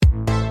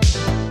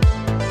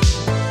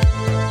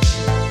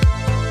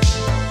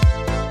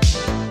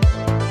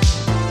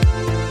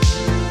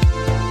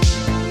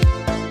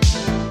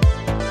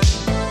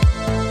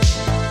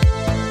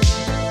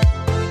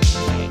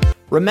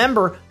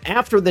Remember,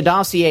 after the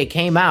dossier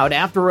came out,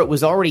 after it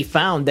was already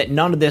found that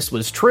none of this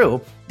was true,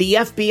 the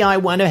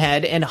FBI went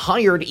ahead and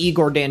hired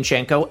Igor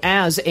Danchenko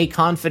as a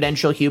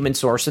confidential human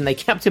source, and they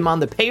kept him on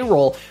the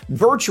payroll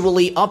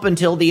virtually up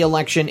until the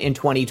election in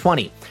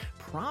 2020.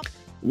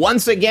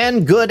 Once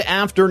again, good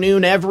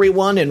afternoon,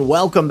 everyone, and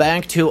welcome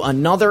back to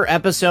another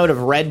episode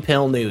of Red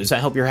Pill News. I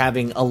hope you're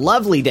having a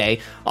lovely day.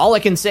 All I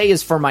can say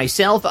is for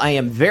myself, I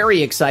am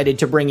very excited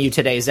to bring you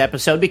today's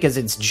episode because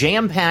it's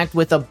jam-packed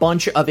with a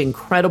bunch of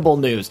incredible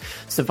news.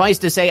 Suffice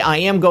to say, I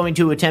am going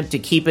to attempt to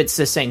keep it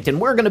succinct, and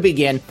we're going to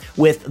begin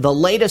with the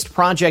latest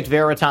Project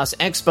Veritas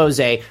expose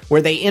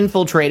where they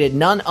infiltrated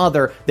none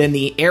other than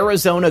the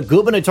Arizona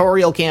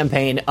gubernatorial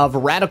campaign of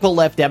radical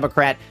left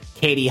Democrat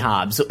Katie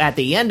Hobbs. At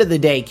the end of the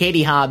day,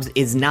 Katie Hobbs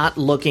is not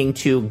looking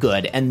too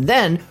good. And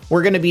then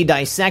we're going to be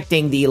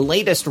dissecting the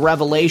latest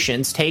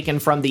revelations taken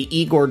from the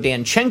Igor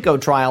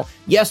Danchenko trial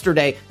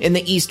yesterday in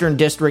the Eastern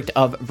District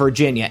of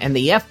Virginia. And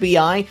the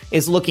FBI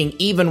is looking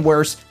even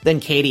worse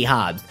than Katie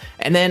Hobbs.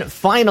 And then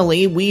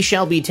finally, we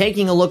shall be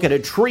taking a look at a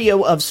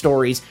trio of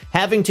stories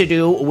having to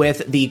do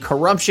with the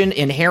corruption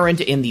inherent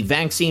in the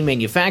vaccine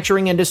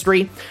manufacturing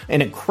industry,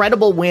 an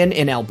incredible win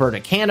in Alberta,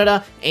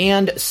 Canada,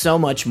 and so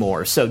much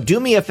more. So do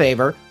me a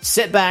favor,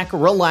 sit back,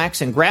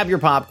 relax, and grab your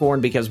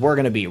popcorn because we're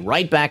going to be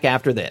right back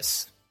after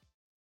this.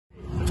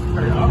 Oh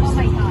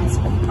my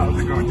God. How's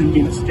it going? Didn't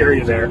mean to scare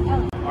you there.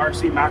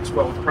 R.C.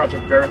 Maxwell with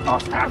Project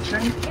Veritas Action.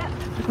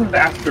 I wanted to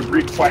ask a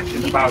brief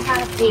question about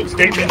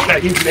statements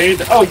that he's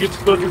made. Oh, you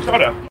spilled your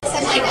soda.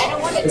 I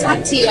don't want to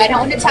talk to you. I don't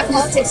want to talk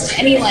politics to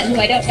anyone who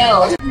I don't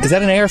know. Is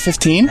that an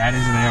AR-15? That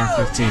is an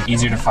AR-15.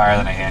 Easier to fire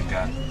than a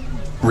handgun.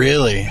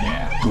 Really?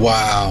 Yeah.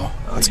 Wow.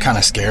 That's kind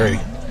of scary.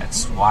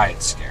 That's why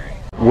it's scary.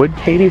 Would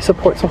Katie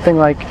support something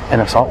like an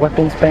assault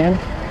weapons ban?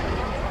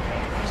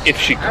 If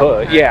she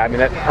could, yeah. I mean,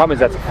 the problem is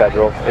that's a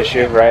federal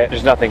issue, right?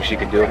 There's nothing she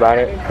could do about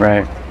it.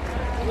 Right.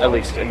 At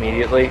least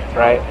immediately,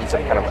 right?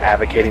 Instead of kind of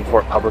advocating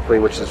for it publicly,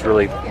 which is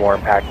really more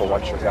impactful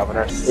once you're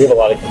governor. We have a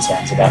lot of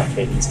concerns about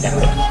Katie's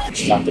candidate.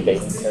 She's not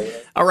debating clearly.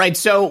 All right,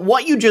 so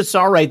what you just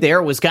saw right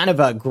there was kind of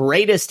a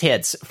greatest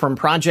hits from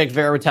Project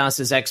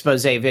Veritas's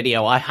expose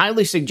video. I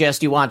highly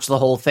suggest you watch the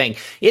whole thing.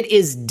 It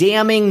is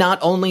damning not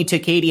only to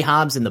Katie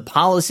Hobbs and the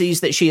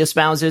policies that she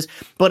espouses,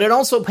 but it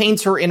also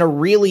paints her in a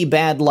really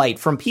bad light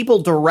from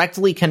people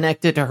directly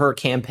connected to her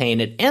campaign.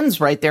 It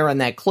ends right there in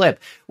that clip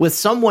with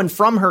someone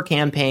from her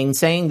campaign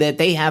saying that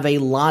they have a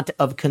lot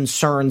of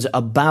concerns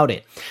about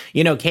it.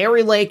 You know,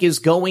 Kari Lake is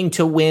going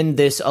to win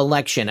this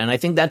election, and I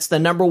think that's the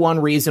number one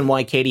reason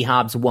why Katie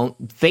Hobbs won't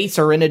face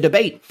her in a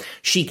debate.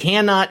 She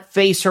cannot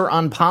face her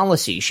on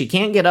policy. She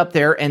can't get up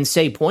there and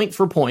say point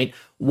for point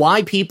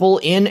why people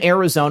in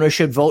Arizona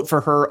should vote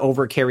for her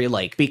over Kari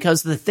Lake,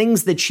 because the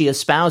things that she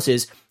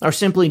espouses are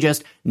simply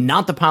just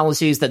not the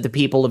policies that the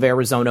people of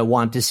Arizona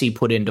want to see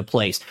put into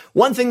place.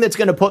 One thing that's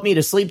going to put me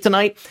to sleep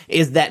tonight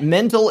is that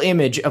mental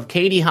image of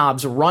Katie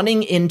Hobbs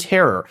running in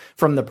terror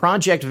from the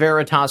Project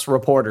Veritas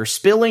reporter,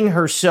 spilling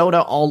her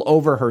soda all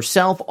over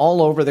herself,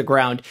 all over the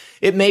ground.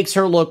 It makes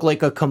her look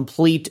like a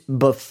complete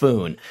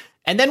buffoon.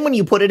 And then when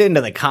you put it into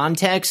the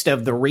context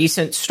of the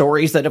recent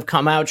stories that have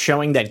come out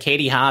showing that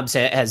Katie Hobbs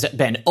has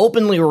been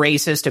openly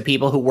racist to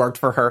people who worked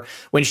for her.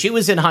 When she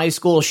was in high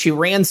school, she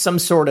ran some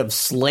sort of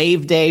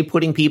slave day,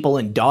 putting people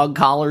in dog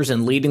collars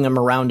and leading them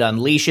around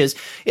on leashes.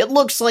 It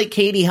looks like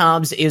Katie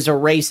Hobbs is a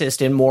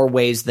racist in more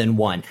ways than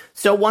one.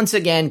 So once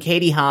again,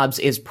 Katie Hobbs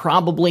is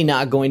probably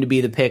not going to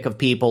be the pick of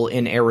people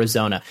in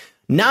Arizona.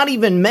 Not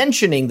even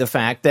mentioning the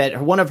fact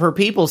that one of her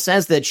people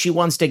says that she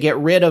wants to get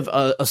rid of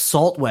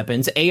assault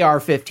weapons,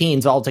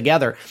 AR-15s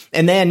altogether,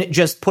 and then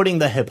just putting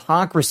the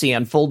hypocrisy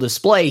on full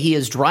display. He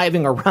is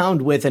driving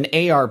around with an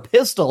AR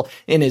pistol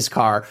in his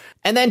car.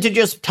 And then to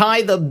just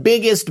tie the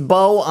biggest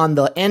bow on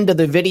the end of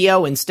the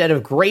video instead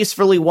of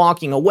gracefully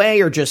walking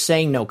away or just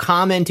saying no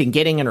comment and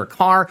getting in her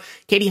car,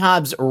 Katie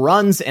Hobbs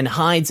runs and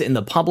hides in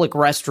the public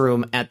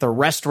restroom at the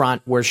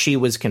restaurant where she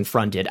was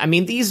confronted. I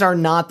mean, these are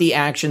not the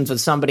actions of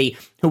somebody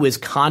who is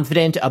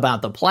confident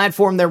about the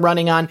platform they're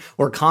running on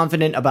or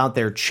confident about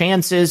their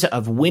chances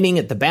of winning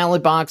at the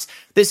ballot box.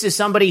 This is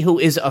somebody who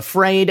is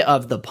afraid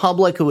of the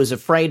public, who is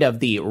afraid of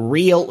the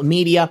real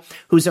media,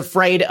 who's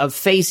afraid of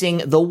facing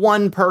the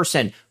one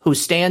person who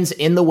stands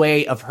in the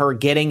way of her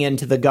getting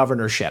into the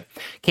governorship.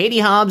 Katie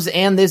Hobbs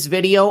and this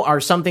video are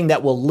something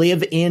that will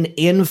live in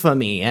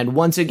infamy. And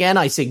once again,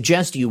 I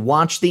suggest you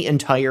watch the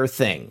entire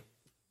thing.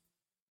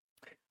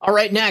 All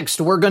right,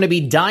 next, we're going to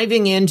be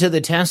diving into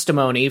the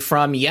testimony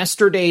from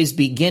yesterday's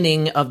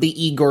beginning of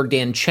the Igor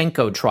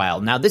Danchenko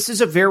trial. Now, this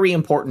is a very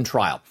important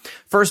trial.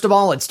 First of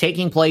all, it's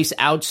taking place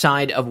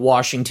outside of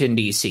Washington,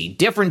 D.C.,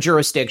 different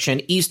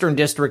jurisdiction, Eastern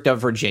District of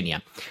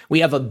Virginia. We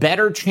have a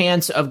better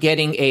chance of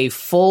getting a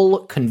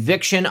full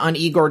conviction on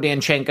Igor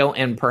Danchenko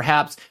and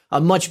perhaps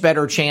a much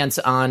better chance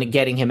on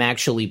getting him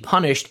actually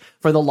punished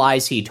for the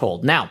lies he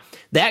told. Now,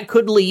 that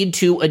could lead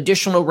to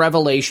additional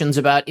revelations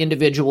about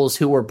individuals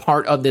who were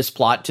part of this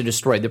plot to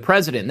destroy the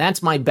president.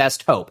 That's my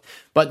best hope.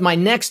 But my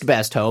next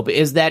best hope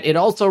is that it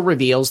also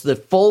reveals the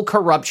full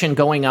corruption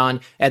going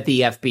on at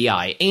the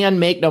FBI.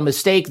 And make no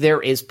mistake,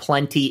 there is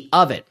plenty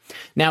of it.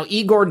 Now,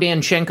 Igor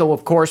Danchenko,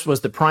 of course,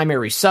 was the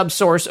primary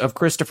subsource of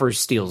Christopher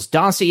Steele's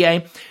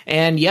dossier.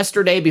 And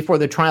yesterday, before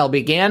the trial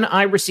began,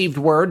 I received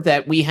word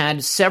that we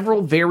had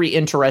several very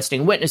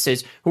interesting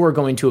witnesses who are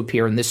going to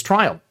appear in this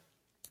trial.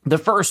 The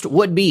first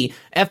would be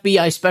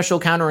FBI Special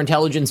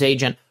Counterintelligence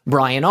Agent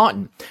Brian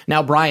Auten.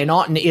 Now, Brian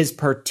Auten is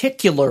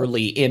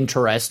particularly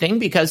interesting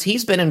because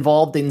he's been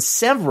involved in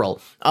several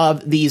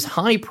of these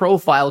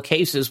high-profile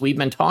cases we've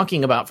been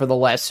talking about for the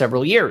last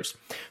several years.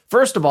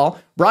 First of all,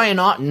 Brian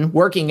Auten,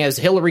 working as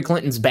Hillary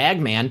Clinton's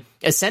bagman,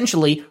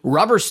 essentially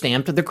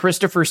rubber-stamped the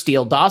Christopher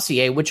Steele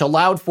dossier, which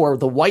allowed for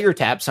the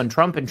wiretaps on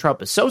Trump and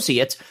Trump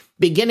associates,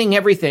 beginning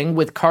everything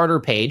with Carter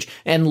Page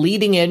and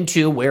leading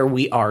into where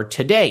we are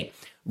today.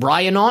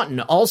 Brian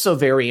Auten, also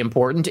very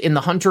important in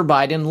the Hunter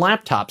Biden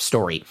laptop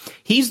story.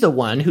 He's the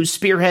one who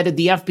spearheaded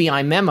the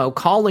FBI memo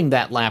calling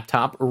that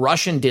laptop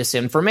Russian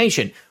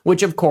disinformation,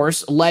 which of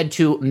course led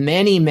to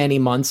many, many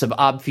months of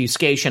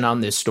obfuscation on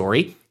this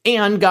story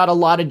and got a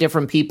lot of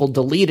different people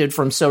deleted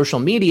from social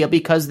media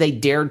because they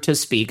dared to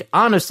speak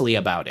honestly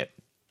about it.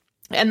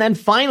 And then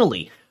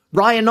finally,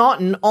 Brian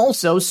Auten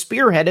also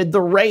spearheaded the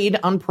raid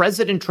on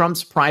President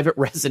Trump's private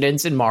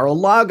residence in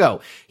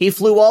Mar-a-Lago. He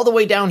flew all the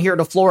way down here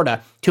to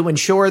Florida to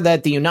ensure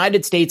that the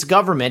United States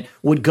government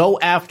would go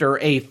after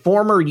a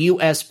former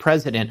U.S.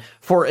 president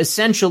for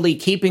essentially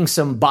keeping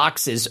some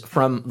boxes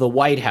from the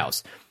White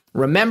House.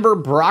 Remember,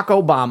 Barack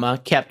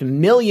Obama kept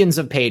millions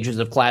of pages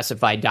of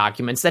classified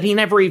documents that he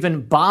never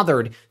even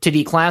bothered to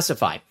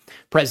declassify.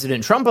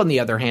 President Trump, on the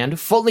other hand,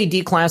 fully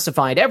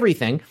declassified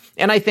everything,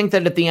 and I think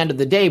that at the end of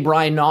the day,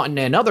 Brian Auten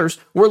and others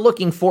were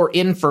looking for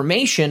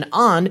information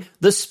on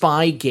the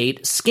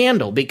Spygate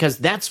scandal, because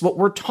that's what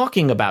we're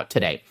talking about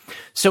today.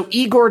 So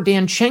Igor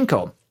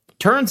Danchenko,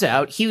 turns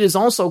out he is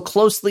also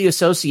closely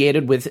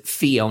associated with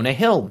Fiona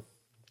Hill.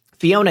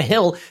 Fiona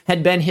Hill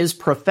had been his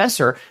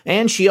professor,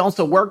 and she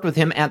also worked with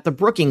him at the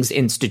Brookings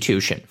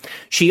Institution.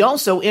 She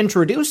also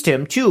introduced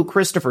him to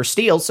Christopher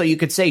Steele, so you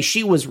could say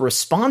she was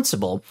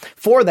responsible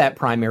for that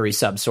primary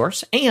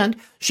subsource, and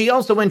she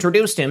also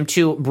introduced him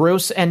to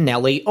Bruce and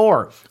Nellie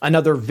Orr,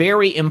 another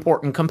very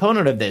important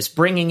component of this,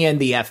 bringing in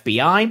the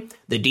FBI,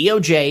 the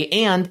DOJ,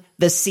 and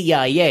the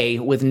CIA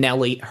with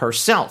Nellie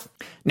herself.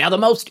 Now, the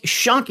most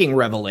shocking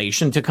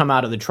revelation to come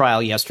out of the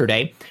trial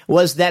yesterday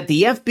was that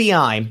the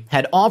FBI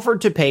had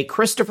offered to pay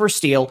Christopher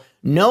Steele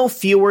no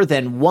fewer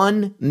than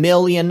 $1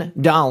 million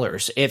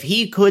if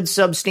he could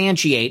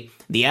substantiate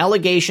the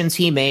allegations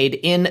he made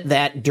in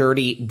that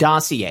dirty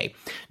dossier.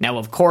 Now,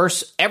 of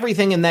course,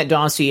 everything in that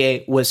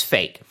dossier was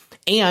fake.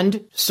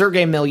 And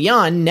Sergei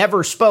Milyan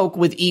never spoke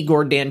with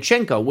Igor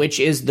Danchenko, which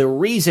is the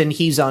reason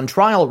he's on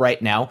trial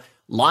right now,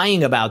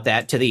 lying about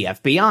that to the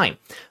FBI.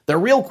 The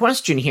real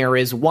question here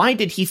is, why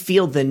did he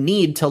feel the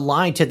need to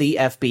lie to the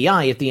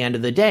FBI at the end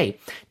of the day?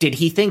 Did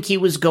he think he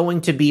was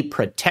going to be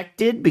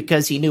protected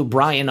because he knew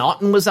Brian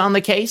Auten was on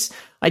the case?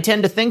 I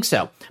tend to think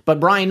so. But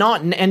Brian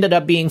Auten ended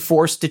up being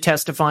forced to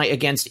testify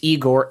against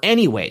Igor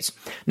anyways.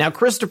 Now,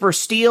 Christopher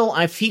Steele,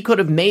 if he could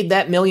have made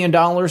that $1 million,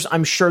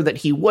 I'm sure that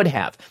he would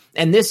have.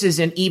 And this is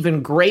an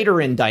even greater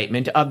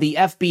indictment of the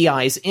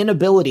FBI's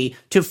inability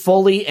to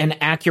fully and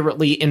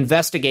accurately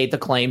investigate the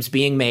claims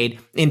being made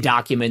in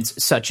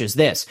documents such as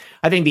this.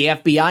 I think the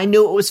FBI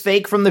knew it was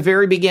fake from the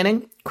very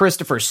beginning.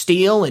 Christopher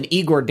Steele and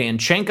Igor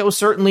Danchenko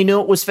certainly knew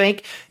it was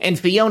fake. And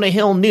Fiona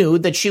Hill knew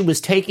that she was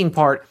taking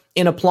part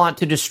in a plot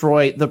to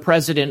destroy the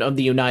President of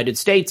the United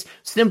States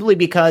simply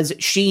because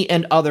she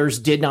and others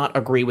did not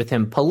agree with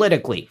him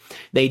politically.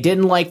 They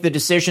didn't like the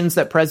decisions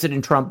that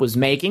President Trump was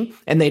making,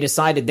 and they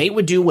decided they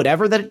would do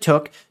whatever that it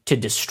took to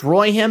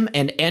destroy him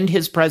and end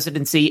his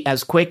presidency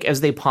as quick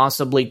as they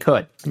possibly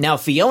could. Now,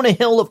 Fiona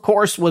Hill, of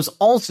course, was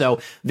also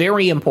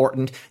very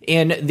important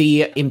in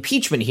the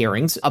impeachment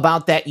hearings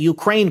about that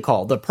Ukraine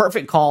call, the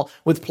perfect call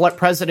with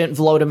President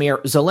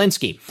Volodymyr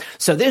Zelensky.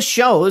 So this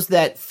shows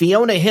that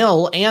Fiona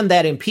Hill and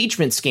that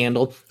impeachment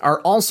scandal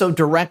are also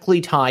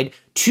directly tied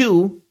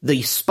to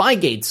the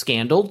Spygate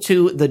scandal,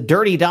 to the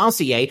dirty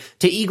dossier,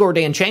 to Igor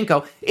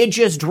Danchenko. It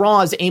just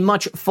draws a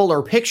much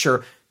fuller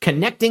picture,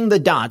 connecting the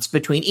dots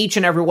between each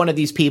and every one of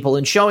these people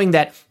and showing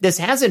that this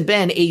hasn't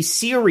been a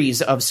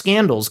series of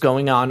scandals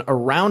going on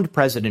around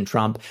President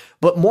Trump,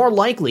 but more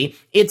likely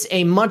it's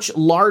a much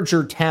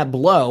larger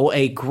tableau,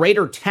 a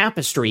greater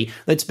tapestry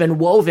that's been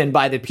woven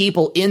by the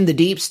people in the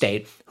deep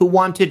state who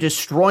want to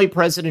destroy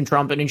President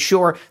Trump and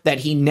ensure that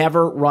he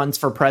never runs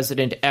for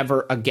president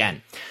ever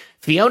again.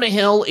 Fiona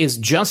Hill is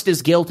just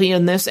as guilty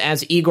in this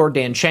as Igor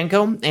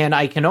Danchenko, and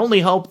I can only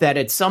hope that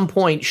at some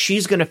point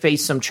she's going to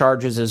face some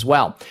charges as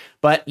well.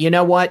 But you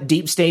know what?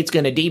 Deep state's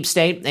going to deep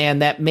state,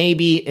 and that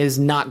maybe is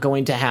not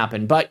going to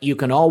happen. But you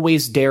can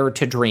always dare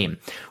to dream.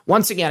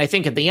 Once again, I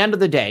think at the end of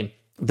the day,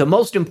 The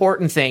most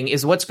important thing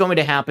is what's going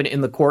to happen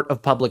in the court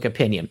of public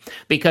opinion.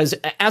 Because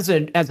as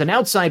an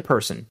outside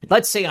person,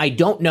 let's say I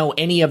don't know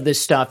any of this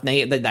stuff,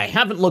 that I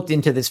haven't looked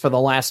into this for the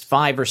last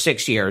 5 or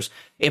 6 years.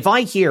 If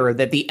I hear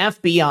that the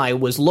FBI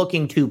was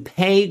looking to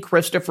pay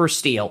Christopher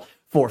Steele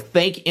for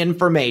fake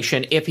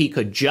information if he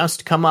could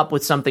just come up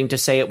with something to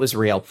say it was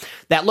real,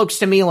 that looks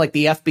to me like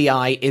the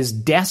FBI is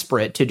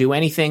desperate to do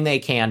anything they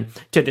can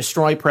to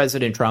destroy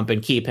President Trump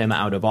and keep him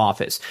out of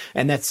office.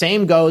 And that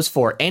same goes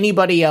for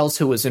anybody else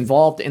who was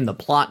involved in the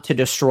plot to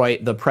destroy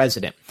the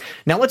president.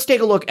 Now let's take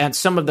a look at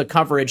some of the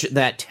coverage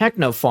that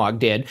Technofog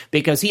did,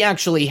 because he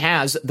actually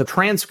has the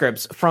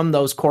transcripts from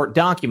those court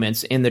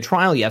documents in the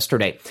trial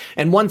yesterday.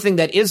 And one thing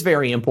that is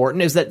very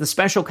important is that the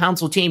special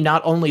counsel team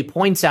not only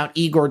points out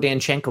Igor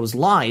Danchenko's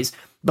lies,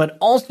 but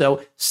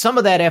also some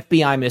of that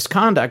FBI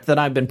misconduct that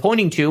I've been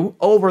pointing to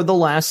over the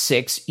last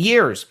 6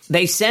 years.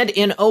 They said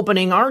in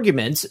opening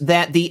arguments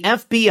that the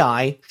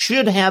FBI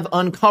should have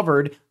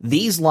uncovered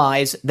these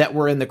lies that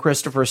were in the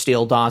Christopher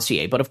Steele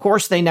dossier, but of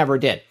course they never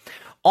did.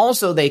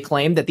 Also, they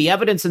claim that the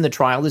evidence in the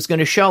trial is going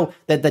to show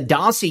that the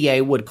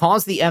dossier would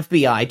cause the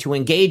FBI to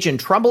engage in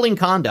troubling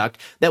conduct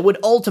that would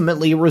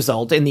ultimately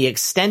result in the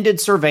extended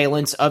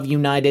surveillance of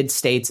United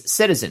States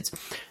citizens.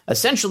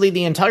 Essentially,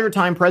 the entire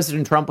time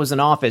President Trump was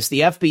in office, the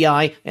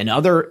FBI and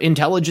other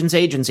intelligence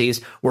agencies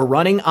were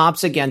running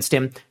ops against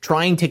him,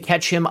 trying to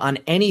catch him on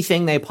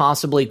anything they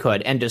possibly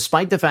could. And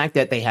despite the fact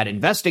that they had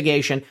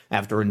investigation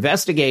after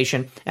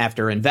investigation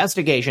after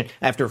investigation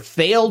after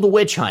failed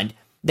witch hunt,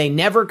 they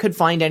never could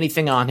find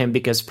anything on him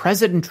because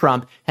President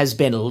Trump has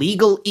been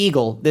legal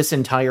eagle this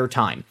entire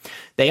time.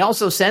 They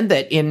also said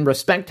that in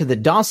respect to the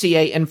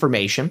dossier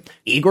information,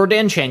 Igor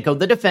Danchenko,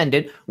 the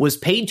defendant, was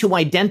paid to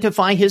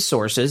identify his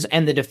sources,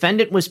 and the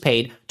defendant was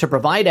paid to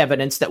provide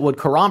evidence that would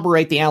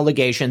corroborate the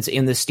allegations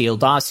in the Steele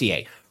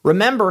dossier.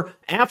 Remember,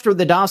 after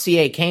the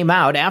dossier came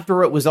out,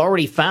 after it was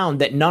already found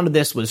that none of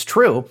this was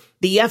true,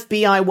 the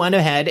FBI went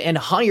ahead and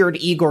hired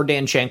Igor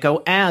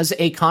Danchenko as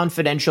a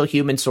confidential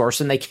human source,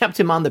 and they kept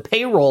him on the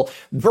payroll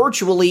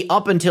virtually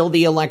up until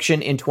the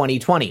election in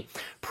 2020.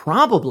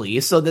 Probably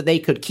so that they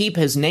could keep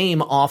his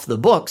name off the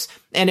books,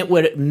 and it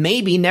would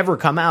maybe never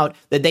come out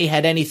that they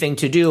had anything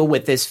to do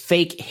with this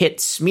fake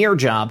hit smear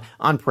job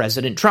on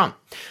President Trump.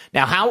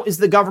 Now, how is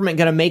the government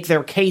going to make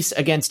their case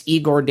against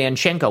Igor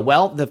Danchenko?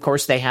 Well, of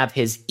course, they have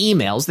his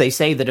emails. They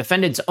say the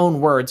defendant's own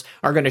words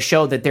are going to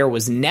show that there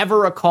was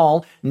never a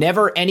call,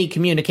 never any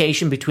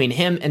communication between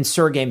him and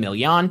Sergei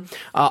Milyan.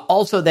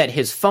 Also, that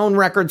his phone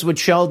records would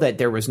show that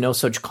there was no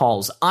such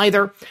calls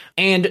either.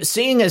 And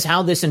seeing as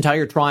how this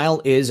entire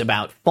trial is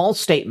about false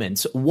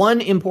statements,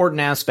 one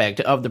important aspect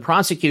of the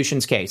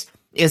prosecution's case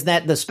is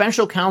that the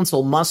special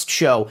counsel must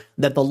show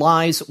that the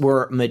lies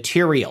were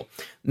material,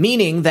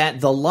 meaning that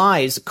the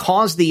lies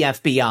caused the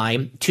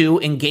FBI to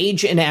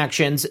engage in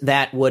actions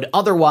that would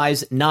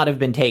otherwise not have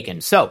been taken.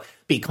 So,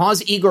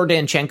 because Igor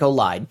Danchenko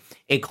lied,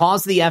 it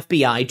caused the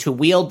FBI to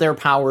wield their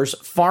powers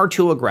far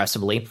too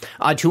aggressively,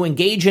 to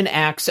engage in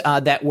acts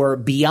that were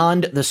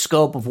beyond the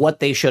scope of what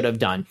they should have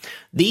done.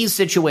 These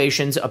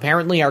situations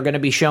apparently are going to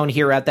be shown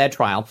here at that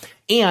trial,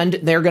 and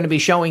they're going to be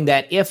showing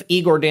that if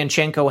Igor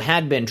Danchenko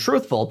had been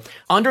truthful,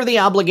 under the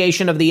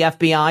obligation of the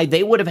FBI,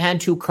 they would have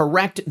had to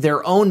correct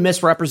their own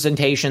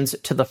misrepresentations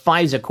to the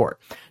FISA court.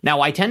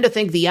 Now, I tend to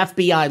think the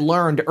FBI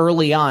learned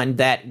early on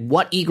that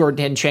what Igor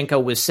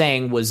Danchenko was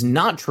saying was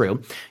not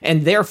true,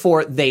 and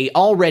therefore they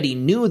already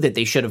knew that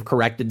they should have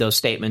corrected those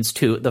statements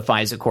to the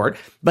FISA court,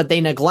 but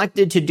they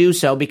neglected to do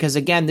so because,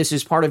 again, this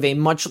is part of a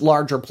much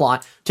larger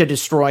plot to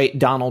destroy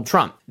Donald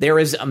Trump. There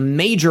is a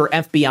major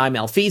FBI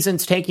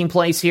malfeasance taking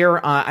place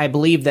here. I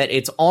believe that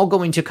it's all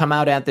going to come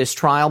out at this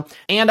trial,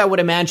 and I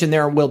would imagine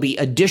there will be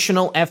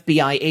additional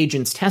FBI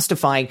agents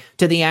testifying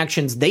to the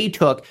actions they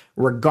took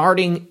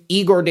regarding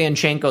Igor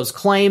Danchenko's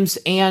claims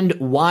and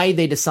why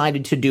they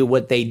decided to do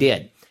what they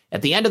did.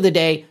 At the end of the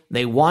day,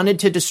 they wanted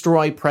to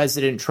destroy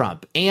President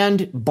Trump,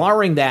 and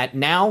barring that,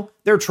 now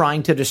they're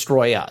trying to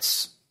destroy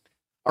us.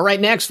 All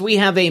right, next we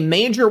have a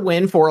major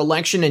win for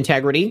election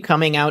integrity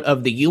coming out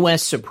of the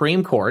U.S.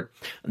 Supreme Court.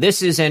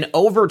 This is an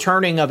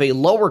overturning of a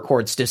lower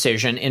court's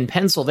decision in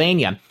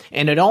Pennsylvania,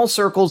 and it all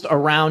circles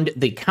around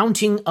the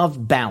counting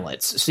of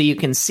ballots, so you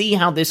can see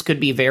how this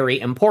could be very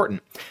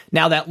important.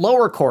 Now, that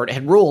lower court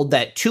had ruled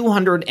that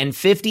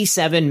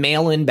 257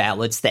 mail-in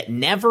ballots that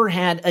never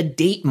had a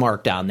date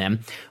marked on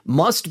them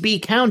must be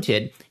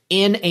counted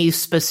in a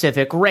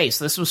specific race.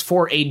 This was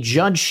for a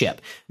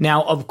judgeship.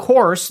 Now, of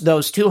course,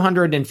 those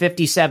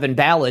 257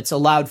 ballots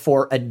allowed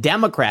for a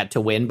Democrat to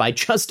win by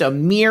just a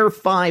mere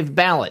 5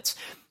 ballots.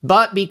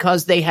 But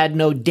because they had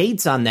no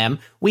dates on them,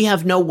 we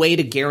have no way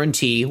to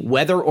guarantee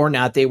whether or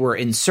not they were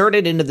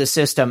inserted into the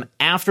system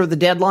after the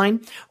deadline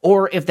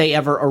or if they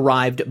ever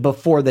arrived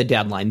before the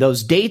deadline.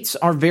 Those dates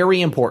are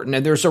very important,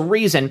 and there's a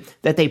reason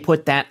that they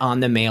put that on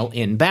the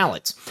mail-in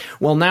ballots.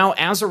 Well, now,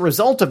 as a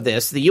result of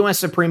this, the U.S.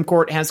 Supreme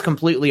Court has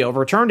completely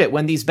overturned it.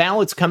 When these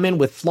ballots come in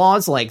with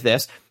flaws like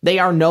this, they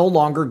are no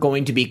longer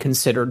going to be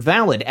considered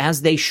valid,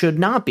 as they should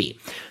not be.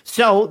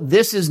 So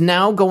this is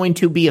now going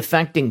to be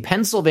affecting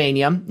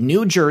Pennsylvania,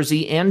 New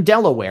Jersey, and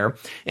Delaware,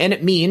 and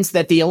it means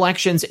that the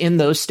elections in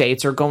those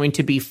states are going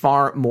to be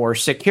far more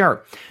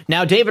secure.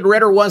 Now, David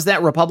Ritter was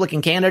that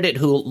Republican candidate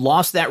who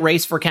lost that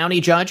race for county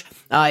judge.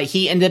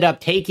 He ended up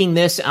taking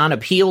this on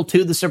appeal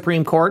to the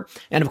Supreme Court.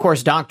 And of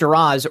course, Dr.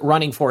 Oz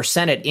running for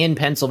Senate in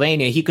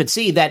Pennsylvania, he could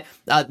see that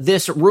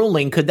this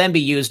ruling could then be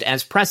used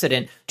as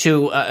precedent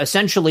to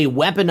essentially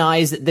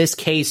weaponize this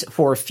case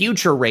for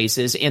future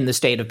races in the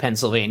state of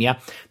Pennsylvania,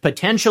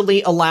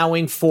 potentially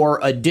allowing for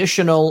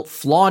additional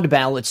flawed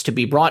ballots to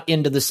be brought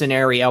into the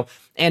scenario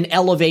and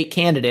elevate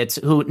candidates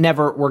who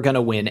never were going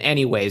to win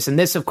anyways. And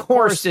this, of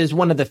course, is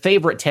one of the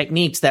favorite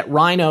techniques that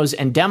rhinos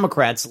and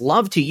Democrats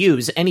love to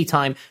use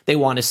anytime they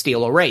want to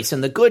steal a race.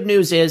 And the good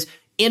news is,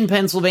 in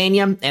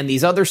Pennsylvania and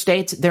these other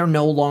states, they're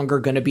no longer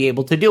going to be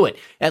able to do it,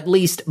 at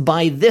least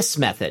by this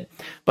method.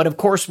 But of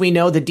course, we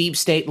know the deep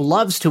state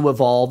loves to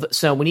evolve,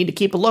 so we need to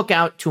keep a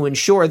lookout to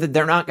ensure that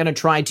they're not going to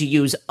try to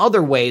use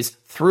other ways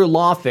through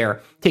lawfare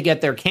to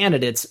get their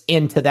candidates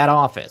into that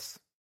office.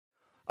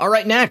 All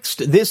right,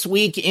 next, this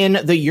week in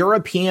the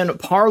European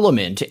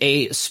Parliament,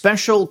 a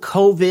special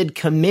COVID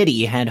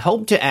committee had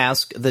hoped to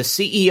ask the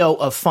CEO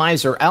of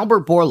Pfizer,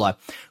 Albert Bourla,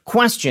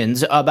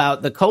 questions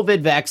about the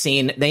COVID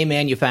vaccine they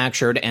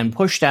manufactured and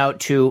pushed out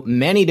to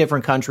many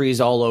different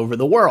countries all over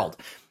the world.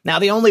 Now,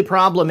 the only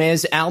problem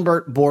is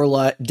Albert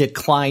Bourla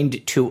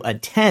declined to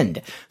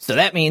attend. So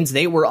that means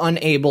they were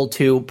unable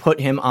to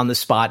put him on the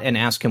spot and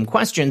ask him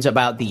questions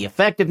about the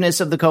effectiveness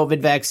of the COVID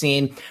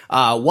vaccine.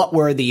 What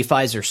were the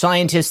Pfizer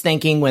scientists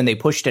thinking when they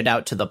pushed it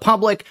out to the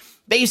public?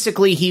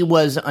 Basically, he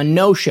was a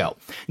no-show.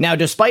 Now,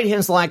 despite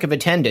his lack of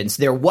attendance,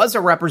 there was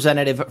a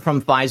representative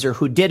from Pfizer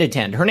who did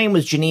attend. Her name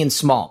was Janine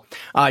Small.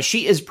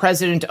 She is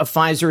president of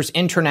Pfizer's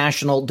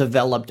International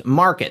Developed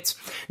Markets.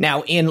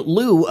 Now, in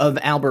lieu of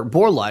Albert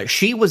Bourla,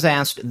 she was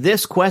asked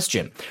this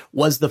question: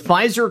 was the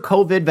Pfizer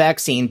COVID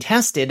vaccine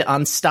tested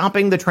on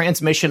stopping the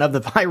transmission of the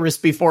virus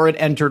before it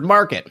entered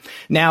market?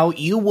 Now,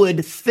 you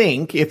would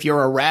think, if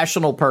you're a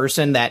rational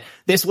person, that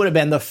this would have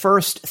been the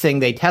first thing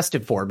they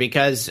tested for,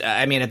 because,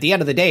 I mean, at the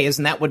end of the day,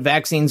 isn't that what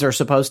vaccines are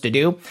supposed to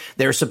do?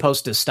 They're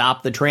supposed to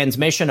stop the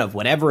transmission of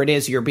whatever it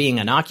is you're being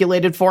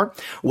inoculated for.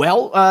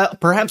 Well,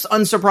 perhaps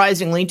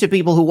unsurprisingly to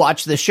people who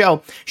watch this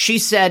show, she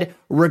said,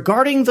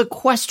 regarding the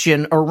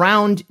question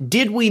around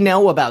did we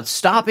know about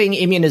stopping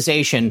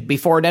immunization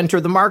before it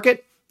entered the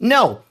market?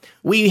 No.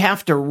 We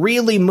have to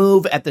really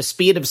move at the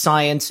speed of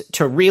science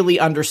to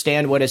really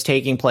understand what is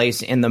taking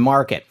place in the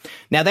market.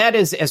 Now, that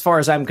is, as far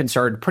as I'm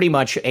concerned, pretty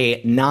much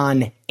a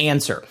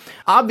non-answer.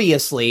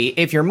 Obviously,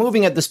 if you're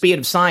moving at the speed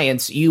of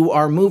science, you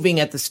are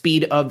moving at the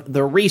speed of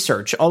the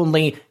research.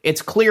 Only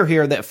it's clear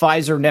here that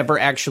Pfizer never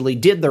actually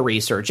did the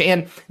research,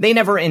 and they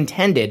never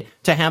intended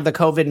to have the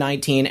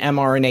COVID-19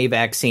 mRNA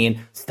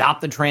vaccine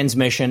stop the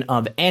transmission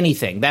of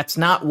anything. That's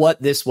not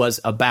what this was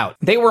about.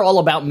 They were all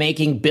about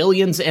making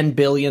billions and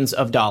billions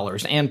of dollars,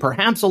 and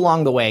perhaps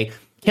along the way,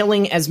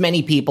 killing as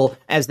many people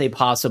as they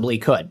possibly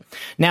could.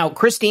 Now,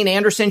 Christine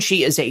Anderson,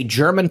 she is a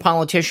German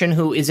politician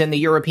who is in the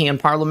European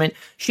Parliament.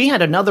 She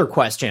had another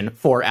question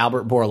for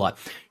Albert Bourla.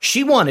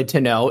 She wanted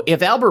to know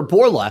if Albert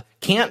Bourla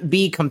can't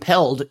be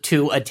compelled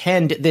to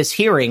attend this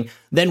hearing,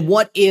 then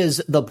what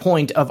is the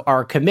point of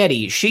our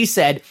committee? She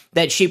said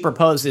that she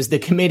proposes the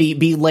committee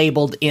be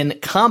labeled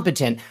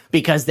incompetent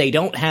because they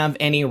don't have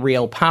any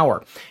real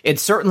power. It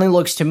certainly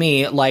looks to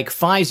me like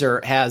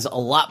Pfizer has a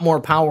lot more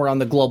power on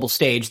the global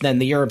stage than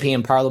the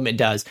European Parliament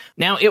does.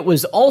 Now, it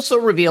was also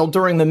revealed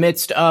during the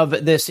midst of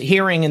this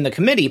hearing in the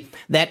committee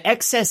that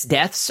excess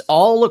deaths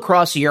all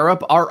across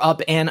Europe are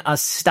up an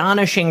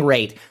astonishing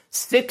rate,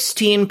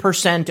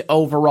 16%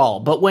 overall.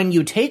 But when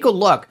you take a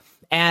look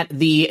at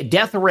the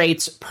death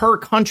rates per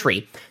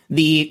country,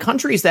 the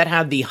countries that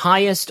have the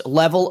highest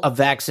level of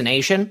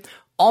vaccination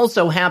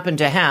also happen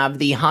to have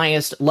the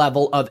highest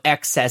level of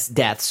excess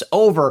deaths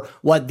over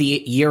what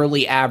the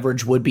yearly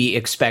average would be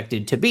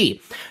expected to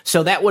be.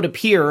 So that would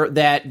appear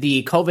that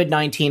the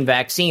COVID-19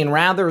 vaccine,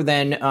 rather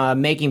than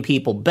making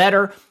people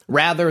better,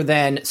 rather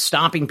than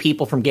stopping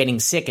people from getting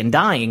sick and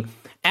dying,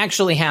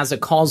 actually has a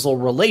causal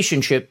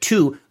relationship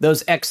to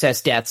those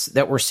excess deaths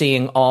that we're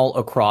seeing all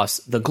across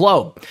the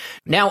globe.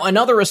 Now,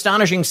 another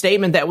astonishing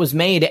statement that was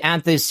made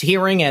at this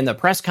hearing and the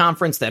press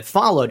conference that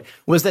followed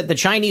was that the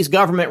Chinese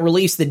government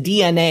released the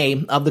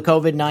DNA of the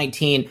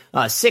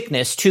COVID-19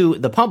 sickness to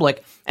the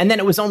public, and then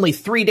it was only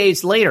 3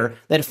 days later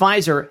that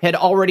Pfizer had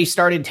already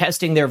started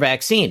testing their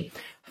vaccine.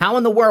 How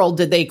in the world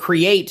did they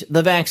create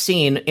the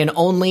vaccine in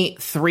only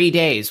 3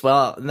 days?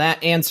 Well,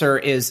 that answer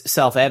is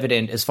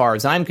self-evident as far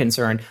as I'm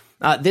concerned.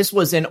 This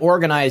was an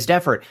organized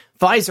effort.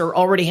 Pfizer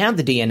already had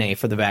the DNA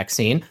for the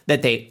vaccine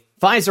that they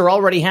Pfizer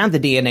already had the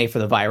DNA for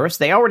the virus.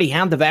 They already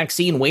had the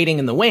vaccine waiting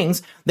in the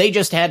wings. They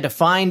just had to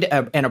find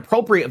an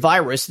appropriate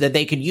virus that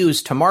they could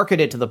use to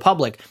market it to the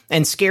public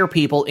and scare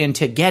people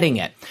into getting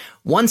it.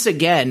 Once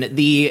again,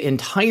 the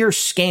entire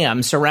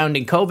scam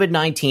surrounding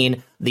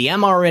COVID-19, the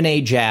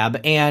mRNA jab,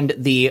 and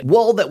the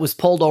wool that was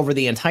pulled over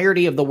the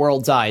entirety of the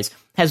world's eyes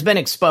has been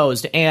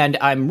exposed, and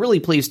I'm really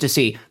pleased to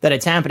see that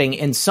it's happening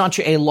in such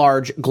a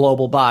large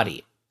global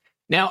body.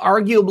 Now,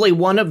 arguably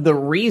one of the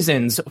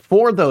reasons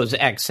for those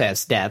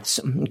excess deaths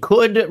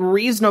could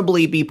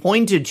reasonably be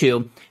pointed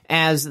to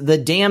as the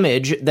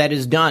damage that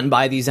is done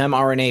by these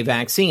mRNA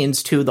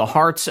vaccines to the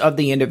hearts of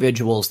the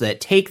individuals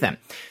that take them.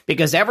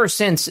 Because ever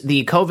since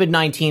the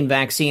COVID-19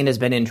 vaccine has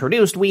been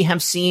introduced, we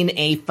have seen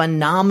a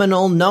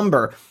phenomenal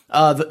number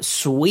of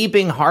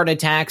sweeping heart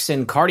attacks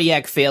and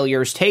cardiac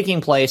failures taking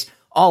place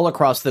all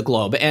across the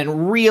globe,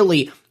 and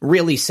really,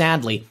 really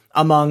sadly,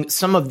 among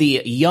some of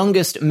the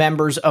youngest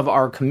members of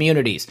our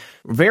communities.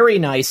 Very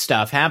nice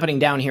stuff happening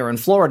down here in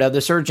Florida.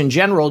 The Surgeon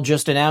General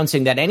just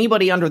announcing that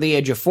anybody under the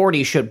age of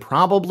 40 should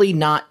probably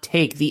not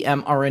take the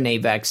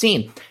mRNA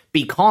vaccine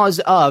because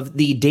of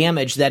the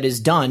damage that is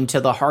done to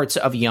the hearts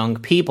of young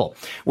people.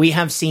 We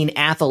have seen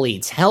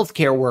athletes,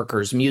 healthcare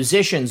workers,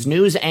 musicians,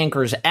 news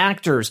anchors,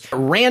 actors,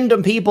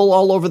 random people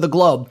all over the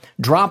globe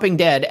dropping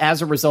dead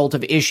as a result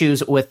of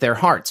issues with their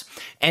hearts.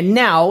 And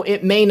now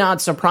it may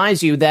not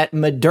surprise you that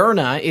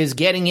Moderna is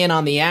getting in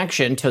on the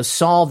action to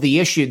solve the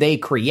issue they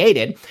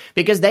created,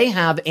 because they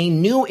have a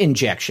new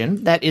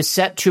injection that is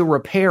set to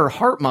repair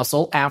heart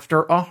muscle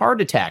after a heart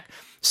attack.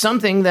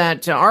 Something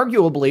that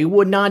arguably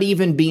would not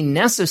even be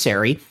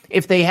necessary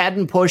if they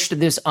hadn't pushed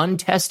this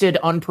untested,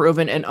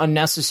 unproven, and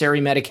unnecessary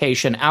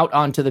medication out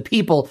onto the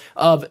people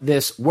of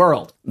this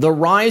world. The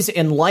rise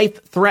in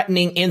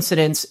life-threatening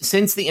incidents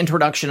since the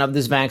introduction of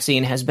this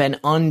vaccine has been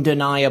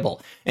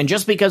undeniable. And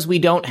just because we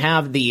don't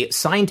have the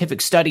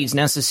scientific studies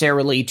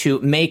necessarily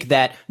to make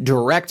that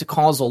direct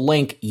causal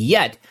link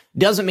yet,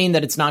 doesn't mean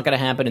that it's not going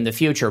to happen in the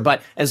future.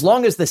 But as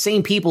long as the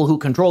same people who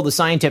control the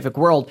scientific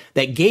world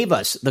that gave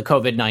us the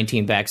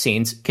COVID-19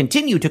 vaccines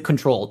continue to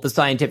control the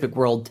scientific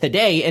world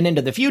today and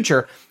into the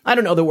future, I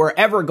don't know that we're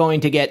ever going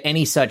to get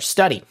any such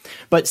study.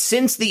 But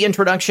since the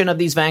introduction of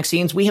these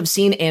vaccines, we have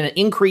seen an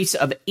increase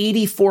of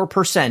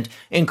 84%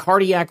 in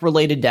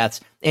cardiac-related deaths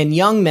in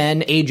young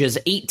men ages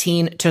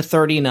 18 to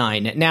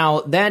 39.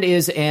 Now, that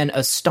is an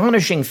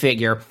astonishing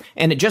figure,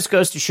 and it just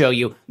goes to show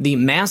you the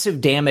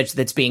massive damage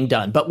that's being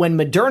done. But when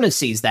Moderna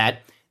sees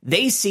that,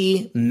 they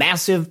see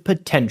massive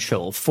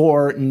potential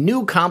for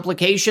new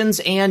complications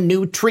and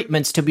new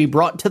treatments to be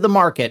brought to the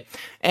market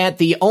at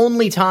the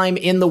only time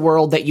in the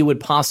world that you would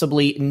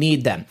possibly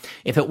need them.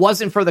 If it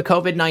wasn't for the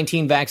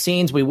COVID-19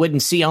 vaccines, we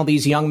wouldn't see all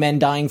these young men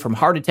dying from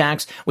heart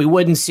attacks. We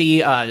wouldn't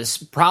see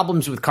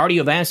problems with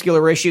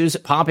cardiovascular issues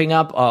popping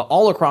up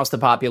all across the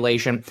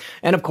population.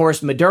 And of course,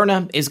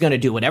 Moderna is going to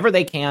do whatever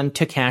they can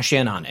to cash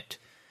in on it.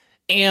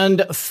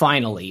 And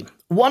finally,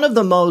 one of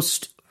the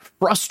most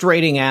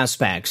frustrating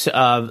aspects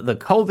of the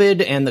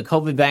COVID and the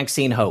COVID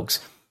vaccine hoax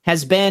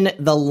has been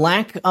the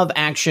lack of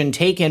action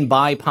taken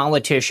by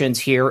politicians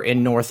here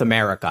in North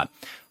America.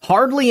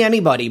 Hardly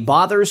anybody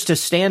bothers to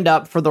stand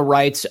up for the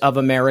rights of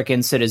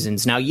American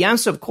citizens. Now,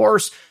 yes, of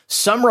course,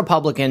 some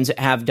Republicans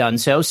have done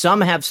so. Some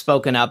have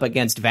spoken up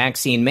against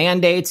vaccine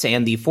mandates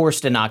and the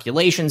forced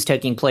inoculations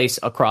taking place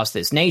across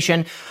this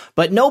nation,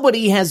 but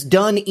nobody has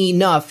done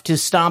enough to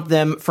stop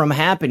them from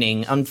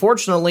happening.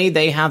 Unfortunately,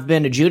 they have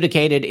been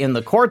adjudicated in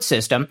the court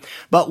system,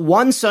 but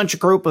one such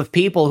group of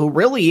people who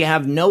really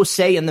have no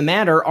say in the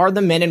matter are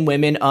the men and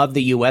women of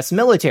the U.S.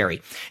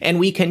 military. And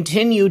we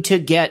continue to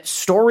get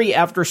story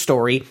after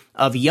story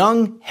of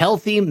young,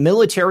 healthy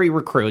military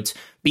recruits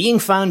being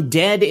found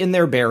dead in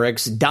their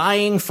barracks,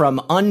 dying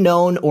from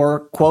unknown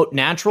or, quote,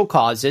 natural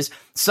causes,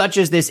 such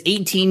as this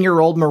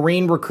 18-year-old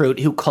Marine recruit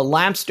who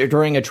collapsed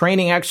during a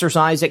training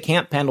exercise at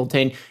Camp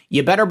Pendleton.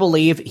 You better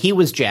believe he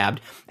was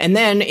jabbed. And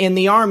then in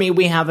the Army,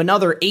 we have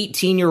another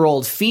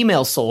 18-year-old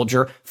female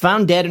soldier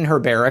found dead in her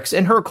barracks,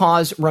 and her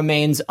cause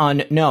remains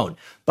unknown.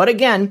 But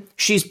again,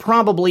 she's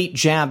probably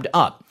jabbed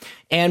up.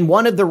 And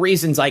one of the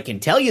reasons I can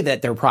tell you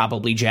that they're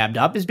probably jabbed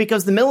up is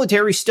because the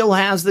military still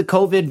has the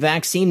COVID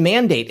vaccine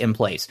mandate in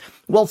place.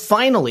 Well,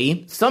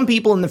 finally, some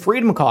people in the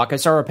Freedom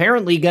Caucus are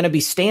apparently going to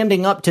be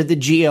standing up to the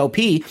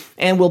GOP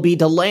and will be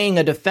delaying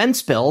a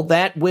defense bill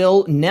that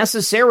will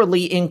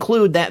necessarily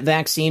include that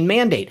vaccine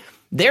mandate.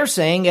 They're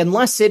saying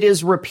unless it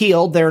is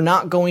repealed, they're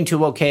not going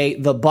to okay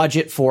the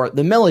budget for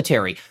the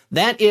military.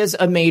 That is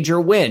a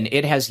major win.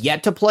 It has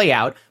yet to play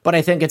out, but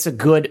I think it's a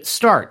good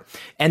start.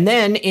 And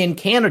then in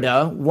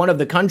Canada, one of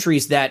the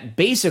countries that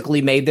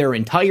basically made their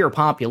entire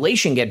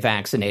population get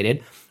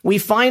vaccinated, we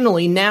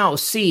finally now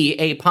see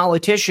a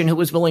politician who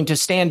is willing to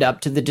stand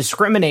up to the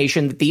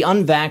discrimination that the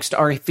unvaxxed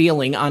are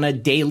feeling on a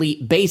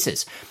daily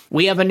basis.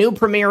 We have a new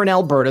premier in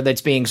Alberta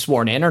that's being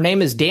sworn in. Her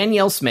name is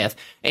Danielle Smith,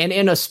 and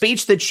in a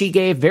speech that she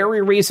gave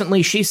very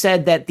recently, she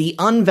said that the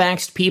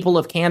unvaxxed people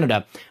of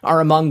Canada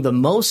are among the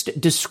most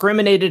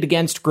discriminated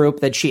against group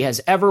that she has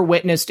ever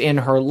witnessed in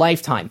her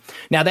lifetime.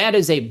 Now, that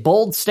is a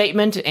bold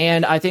statement,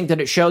 and I think that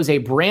it shows a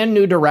brand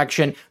new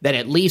direction that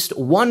at least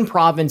one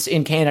province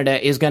in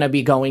Canada is going to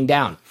be going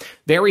down.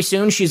 Very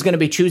soon, she's going to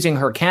be choosing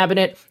her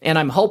cabinet, and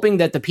I'm hoping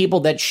that the people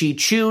that she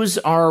chooses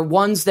are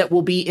ones that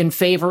will be in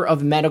favor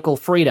of medical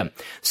freedom,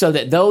 so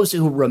that those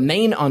who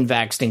remain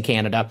unvaxxed in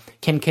Canada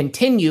can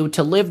continue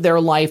to live their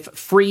life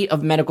free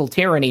of medical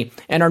tyranny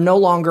and are no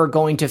longer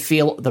going to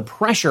feel the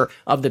pressure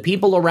of the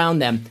people around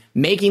them,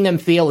 making them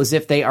feel as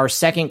if they are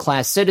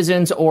second-class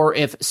citizens, or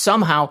if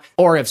somehow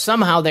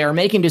they are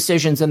making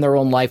decisions in their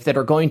own life that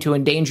are going to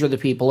endanger the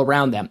people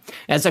around them.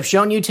 As I've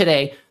shown you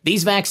today,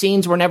 these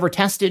vaccines were never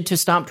tested to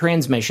stop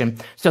transmission,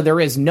 so there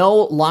is no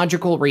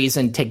logical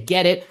reason to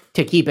get it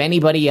to keep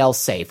anybody else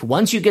safe.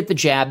 Once you get the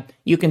jab,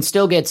 you can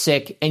still get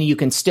sick, and you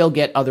can still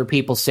get other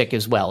people sick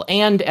as well.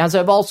 And as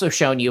I've also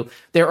shown you,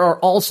 there are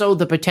also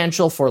the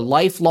potential for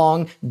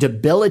lifelong,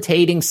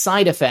 debilitating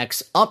side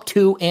effects up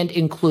to and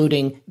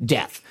including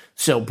death.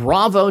 So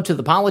bravo to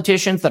the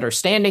politicians that are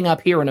standing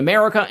up here in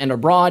America and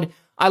abroad.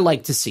 I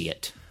like to see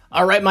it.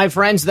 All right, my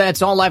friends,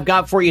 that's all I've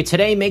got for you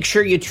today. Make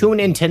sure you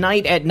tune in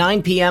tonight at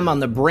 9 p.m. on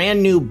the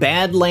brand new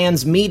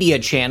Badlands Media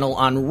channel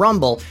on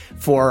Rumble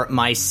for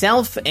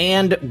myself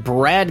and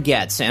Brad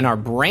Getz and our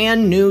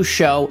brand new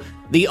show,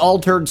 The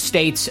Altered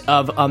States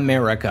of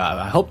America.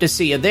 I hope to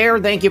see you there.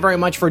 Thank you very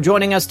much for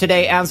joining us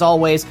today. As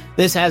always,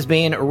 this has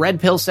been Red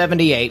Pill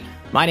 78.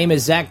 My name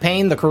is Zach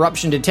Payne, the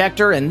Corruption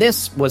Detector, and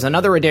this was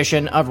another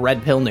edition of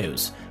Red Pill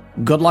News.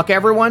 Good luck,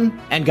 everyone,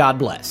 and God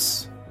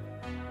bless.